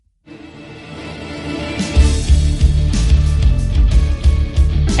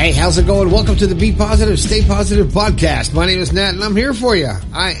How's it going? Welcome to the Be Positive, Stay Positive podcast. My name is Nat and I'm here for you.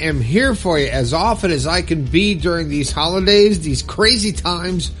 I am here for you as often as I can be during these holidays, these crazy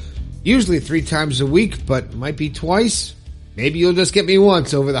times, usually 3 times a week, but might be twice. Maybe you'll just get me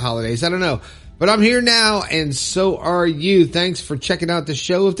once over the holidays. I don't know. But I'm here now and so are you. Thanks for checking out the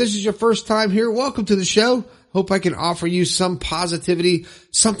show. If this is your first time here, welcome to the show. Hope I can offer you some positivity,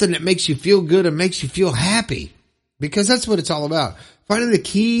 something that makes you feel good and makes you feel happy. Because that's what it's all about. Finding the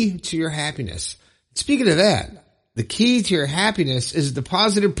key to your happiness. Speaking of that, the key to your happiness is The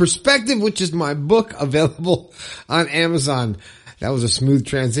Positive Perspective, which is my book available on Amazon. That was a smooth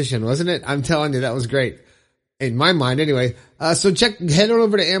transition, wasn't it? I'm telling you, that was great. In my mind, anyway. So head on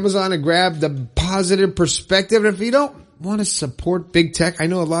over to Amazon and grab The Positive Perspective. And if you don't want to support big tech, I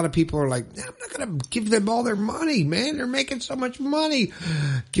know a lot of people are like, I'm not going to give them all their money, man. They're making so much money.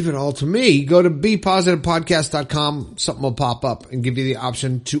 Give it all to me. Go to bepositivepodcast.com. Something will pop up and give you the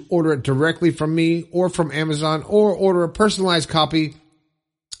option to order it directly from me or from Amazon, or order a personalized copy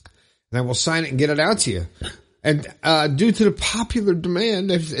and I will sign it and get it out to you. And due to the popular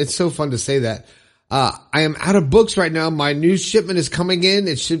demand, it's so fun to say that, I am out of books right now. My new shipment is coming in.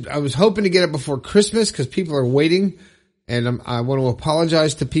 I was hoping to get it before Christmas because people are waiting. And I want to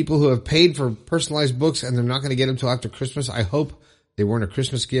apologize to people who have paid for personalized books and they're not going to get them until after Christmas. I hope they weren't a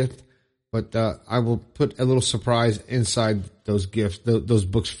Christmas gift, but I will put a little surprise inside those gifts, those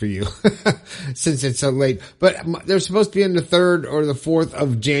books for you, since it's so late. But they're supposed to be in the 3rd or the 4th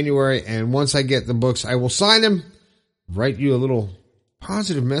of January, and once I get the books, I will sign them, write you a little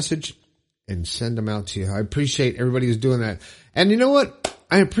positive message, and send them out to you. I appreciate everybody who's doing that. And you know what?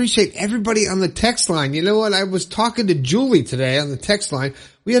 I appreciate everybody on the text line. You know what? I was talking to Julie today on the text line.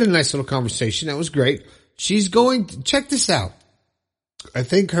 We had a nice little conversation. That was great. She's going to check this out. I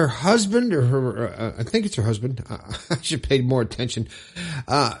think her husband I think it's her husband. I should pay more attention.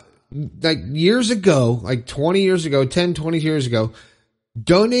 Like years ago, like 20 years ago, 10, 20 years ago,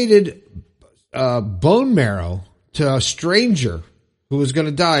 donated, bone marrow to a stranger who was going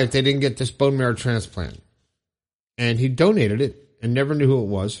to die if they didn't get this bone marrow transplant. And he donated it. And never knew who it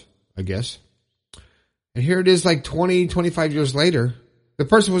was, I guess. And here it is like 20, 25 years later. The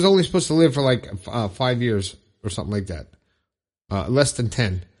person was only supposed to live for like 5 years or something like that. Less than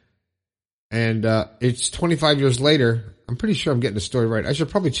 10. And it's 25 years later. I'm pretty sure I'm getting the story right. I should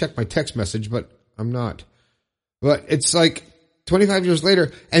probably check my text message, but I'm not. But it's like 25 years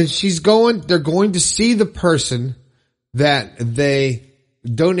later. And they're going to see the person that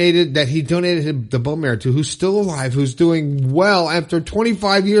he donated the bone marrow to, who's still alive, who's doing well after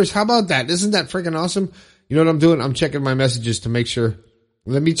 25 years. How about that? Isn't that freaking awesome? You know what I'm doing? I'm checking my messages to make sure.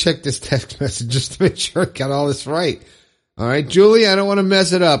 Let me check this text message just to make sure I got all this right. All right, Julie, I don't want to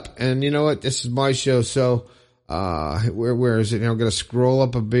mess it up. And you know what? This is my show. So, where is it? Now I'm going to scroll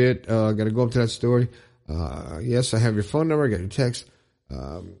up a bit. I got to go up to that story. Yes, I have your phone number. I got your text.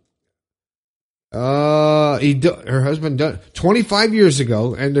 Her husband died 25 years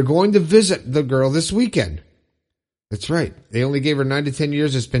ago, and they're going to visit the girl this weekend. That's right. They only gave her 9 to 10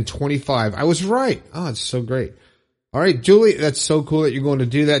 years. It's been 25. I was right. Oh, it's so great. All right, Julie, that's so cool that you're going to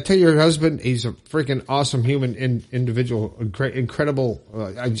do that. Tell your husband he's a freaking awesome human individual, incredible.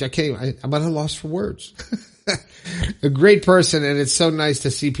 I can't even, I'm at a loss for words. A great person, and it's so nice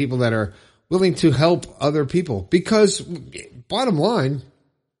to see people that are willing to help other people. Because bottom line,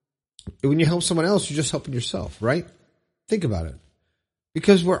 when you help someone else, you're just helping yourself, right? Think about it.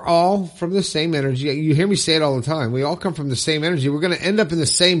 Because we're all from the same energy. You hear me say it all the time. We all come from the same energy. We're going to end up in the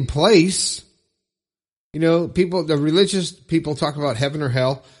same place. You know, the religious people talk about heaven or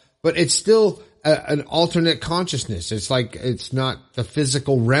hell, but it's still an alternate consciousness. It's like, it's not the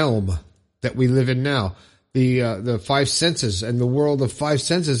physical realm that we live in now. The 5 senses and the world of 5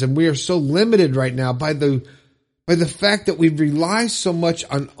 senses. And we are so limited right now by the fact that we rely so much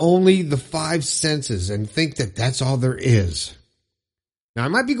on only the 5 senses and think that that's all there is. Now, I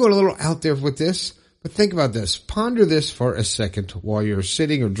might be going a little out there with this, but think about this. Ponder this for a second while you're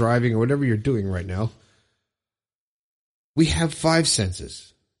sitting or driving or whatever you're doing right now. We have 5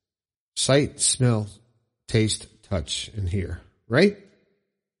 senses. Sight, smell, taste, touch, and hear, right?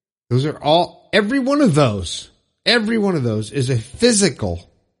 Those are all, every one of those is a physical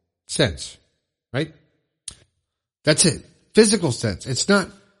sense, right? That's it. Physical sense.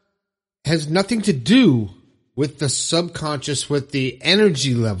 Has nothing to do with the subconscious, with the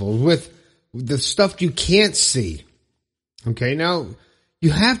energy level, with the stuff you can't see. Okay. Now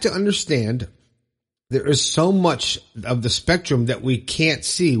you have to understand there is so much of the spectrum that we can't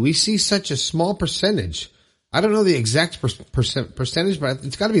see. We see such a small percentage. I don't know the exact percentage, but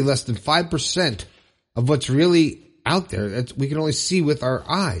it's got to be less than 5% of what's really out there that we can only see with our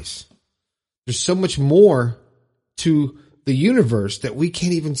eyes. There's so much more to the universe that we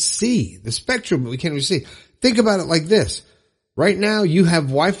can't even see. The spectrum we can't even see. Think about it like this. Right now you have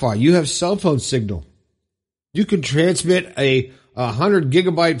Wi-Fi. You have cell phone signal. You can transmit a 100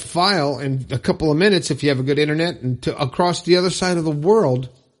 gigabyte file in a couple of minutes if you have a good internet and across the other side of the world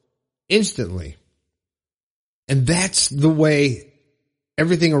instantly. And that's the way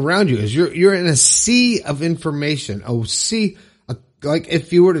everything around you is. You're in a sea of information. Like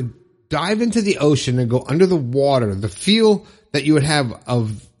if you were to dive into the ocean and go under the water, the feel that you would have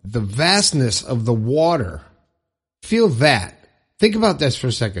of the vastness of the water, feel that. Think about this for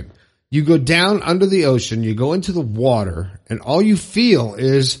a second. You go down under the ocean, you go into the water, and all you feel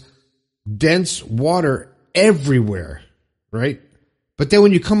is dense water everywhere, right? But then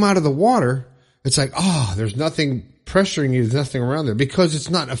when you come out of the water, it's like, there's nothing pressuring you, there's nothing around there, because it's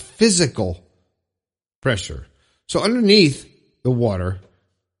not a physical pressure. So underneath the water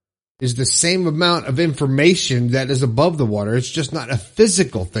is the same amount of information that is above the water. It's just not a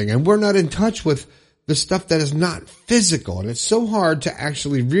physical thing. And we're not in touch with the stuff that is not physical. And it's so hard to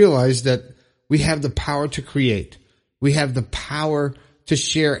actually realize that we have the power to create. We have the power to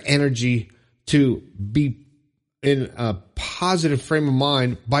share energy, to be in a positive frame of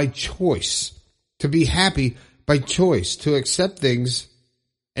mind by choice, to be happy by choice, to accept things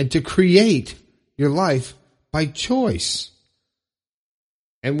and to create your life by choice.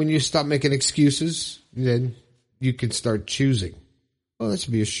 And when you stop making excuses, then you can start choosing. Well, that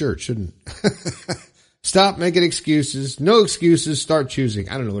should be a shirt, shouldn't it? Stop making excuses. No excuses. Start choosing.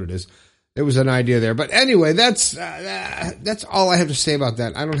 I don't know what it is. There was an idea there. But anyway, that's all I have to say about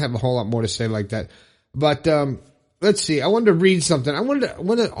that. I don't have a whole lot more to say like that. But let's see. I wanted to read something. I wanted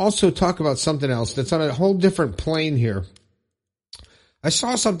to also talk about something else that's on a whole different plane here. I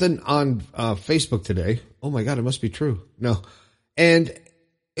saw something on Facebook today. Oh my God, it must be true. No. And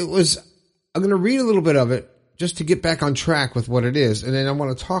I'm going to read a little bit of it just to get back on track with what it is. And then I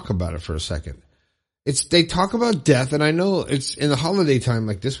want to talk about it for a second. They talk about death, and I know it's in the holiday time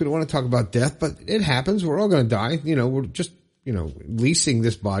like this. We don't want to talk about death, but it happens. We're all going to die. We're just, leasing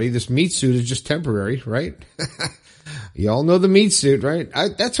this body. This meat suit is just temporary, right? You all know the meat suit, right?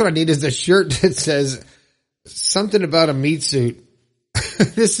 That's what I need is a shirt that says something about a meat suit.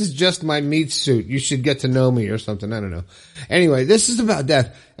 This is just my meat suit. You should get to know me or something. I don't know. Anyway, this is about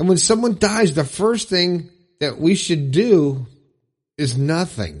death. And when someone dies, the first thing that we should do is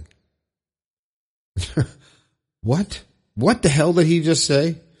nothing. What? What the hell did he just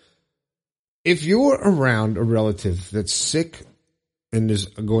say? If you're around a relative that's sick and is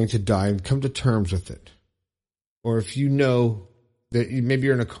going to die and come to terms with it, or if you know that maybe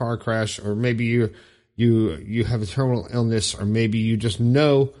you're in a car crash, or maybe you have a terminal illness, or maybe you just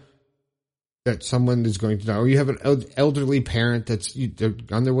know that someone is going to die, or you have an elderly parent they're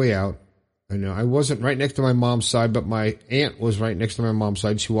on their way out. I know I wasn't right next to my mom's side, but my aunt was right next to my mom's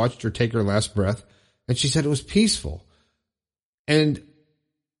side. She watched her take her last breath, and she said it was peaceful. And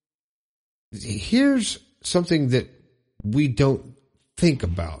here's something that we don't think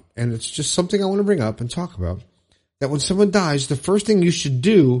about, and it's just something I want to bring up and talk about, that when someone dies, the first thing you should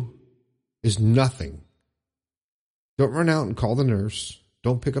do is nothing. Don't run out and call the nurse.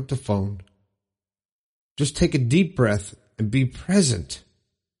 Don't pick up the phone. Just take a deep breath and be present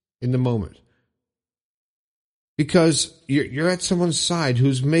in the moment. Because you're at someone's side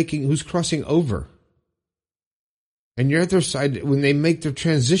who's crossing over. And you're at their side when they make their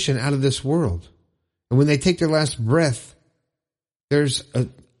transition out of this world. And when they take their last breath, there's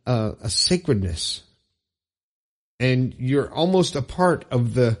a sacredness. And you're almost a part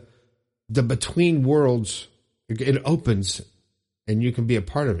of the between worlds. It opens and you can be a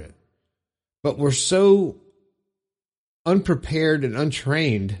part of it. But we're so unprepared and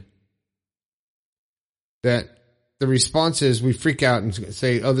untrained that the response is we freak out and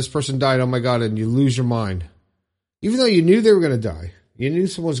say, oh, this person died, oh my God, and you lose your mind. Even though you knew they were going to die, you knew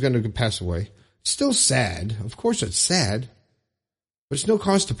someone was going to pass away. It's still sad. Of course it's sad, but it's no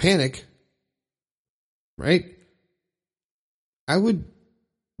cause to panic, right? I would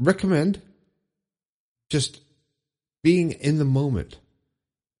recommend just being in the moment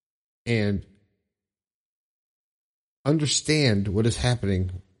and understand what is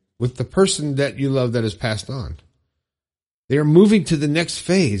happening with the person that you love that has passed on. They are moving to the next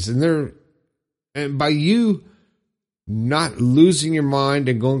phase, and by you not losing your mind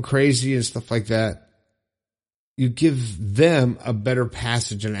and going crazy and stuff like that, you give them a better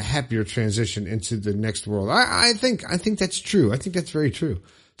passage and a happier transition into the next world. I think that's true. I think that's very true.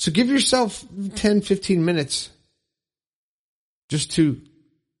 So give yourself 10, 15 minutes just to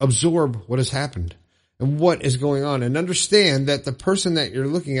absorb what has happened. and what is going on, and understand that the person that you're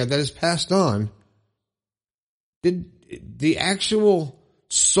looking at that is passed on, the actual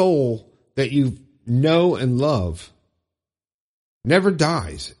soul that you know and love never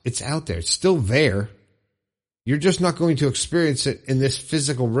dies. It's out there. It's still there. You're just not going to experience it in this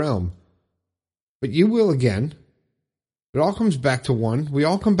physical realm. But you will again. It all comes back to one. We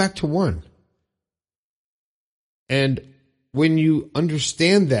all come back to one. And when you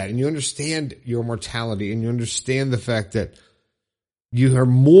understand that, and you understand your mortality, and you understand the fact that you are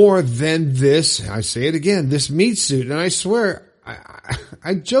more than this, I say it again, this meat suit, and I swear,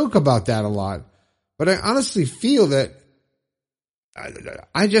 I joke about that a lot, but I honestly feel that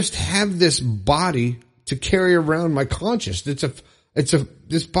I just have this body to carry around my consciousness.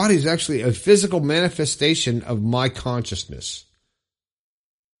 This body is actually a physical manifestation of my consciousness.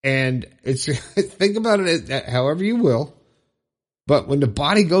 And it's, think about it however you will, but when the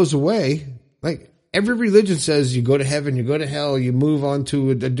body goes away, like every religion says you go to heaven, you go to hell, you move on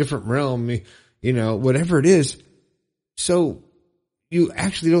to a different realm, you know, whatever it is. So you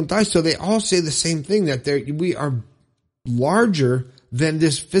actually don't die. So they all say the same thing, that we are larger than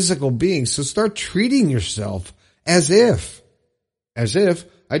this physical being. So start treating yourself as if, I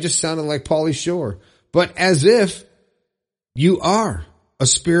just sounded like Pauly Shore, but as if you are a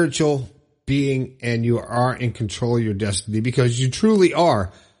spiritual being and you are in control of your destiny, because you truly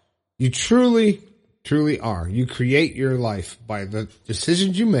are. You truly, truly are. You create your life by the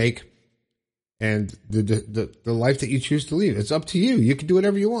decisions you make and the life that you choose to lead. It's up to you. You can do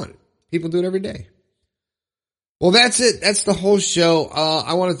whatever you want. People do it every day. Well, that's it. That's the whole show.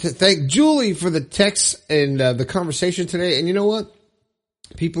 I wanted to thank Julie for the text and the conversation today. And you know what?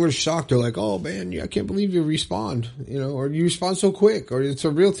 People are shocked. They're like, oh man, I can't believe you respond, you know, or you respond so quick, or it's a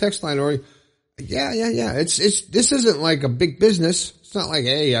real text line, or yeah. This isn't like a big business. It's not like,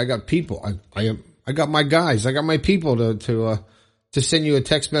 hey, I got people. I got my guys. I got my people to send you a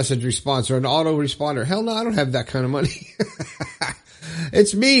text message response or an auto responder. Hell no, I don't have that kind of money.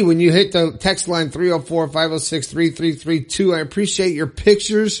 It's me. When you hit the text line 304-506-3332, I appreciate your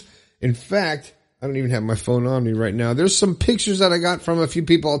pictures. In fact, I don't even have my phone on me right now. There's some pictures that I got from a few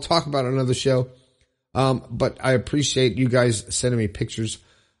people I'll talk about on another show. But I appreciate you guys sending me pictures,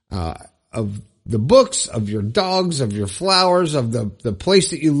 of the books, of your dogs, of your flowers, of the place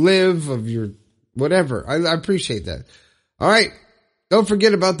that you live, of your whatever. I appreciate that. All right. Don't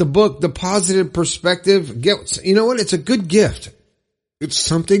forget about the book, The Positive Perspective. You know what? It's a good gift. It's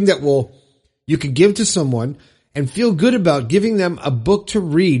something that you can give to someone and feel good about giving them a book to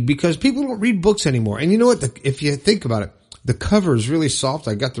read, because people don't read books anymore. And you know what? If you think about it, the cover is really soft.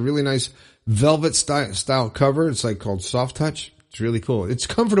 I got the really nice velvet style cover. It's like called Soft Touch. It's really cool. It's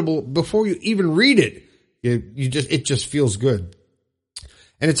comfortable before you even read it. It just feels good.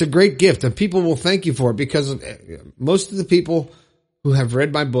 And it's a great gift, and people will thank you for it, because most of the people who have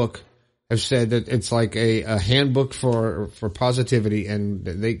read my book have said that it's like a handbook for positivity, and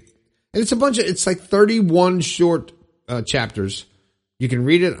it's like 31 short chapters. You can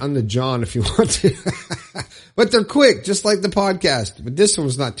read it on the John if you want to, but they're quick, just like the podcast. But this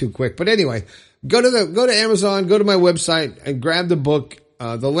one's not too quick. But anyway, go to Amazon, go to my website and grab the book.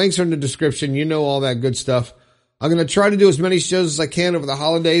 The links are in the description. You know all that good stuff. I'm going to try to do as many shows as I can over the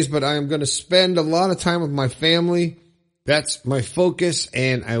holidays, but I am going to spend a lot of time with my family. That's my focus,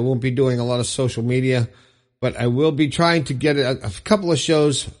 and I won't be doing a lot of social media, but I will be trying to get a couple of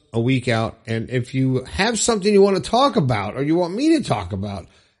shows a week out. And if you have something you want to talk about, or you want me to talk about,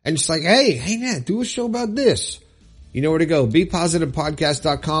 and it's like, hey, Nat, do a show about this, you know where to go.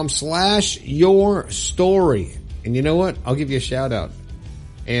 BePositivePodcast.com/yourstory. And you know what? I'll give you a shout out.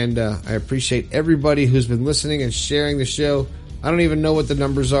 And I appreciate everybody who's been listening and sharing the show. I don't even know what the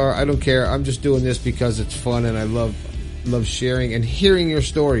numbers are. I don't care. I'm just doing this because it's fun, and I love sharing and hearing your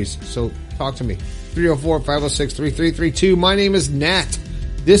stories. So talk to me. 304-506-3332. My name is Nat.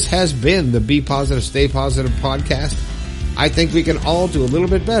 This has been the Be Positive, Stay Positive podcast. I think we can all do a little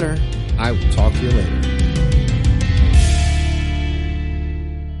bit better. I will talk to you later.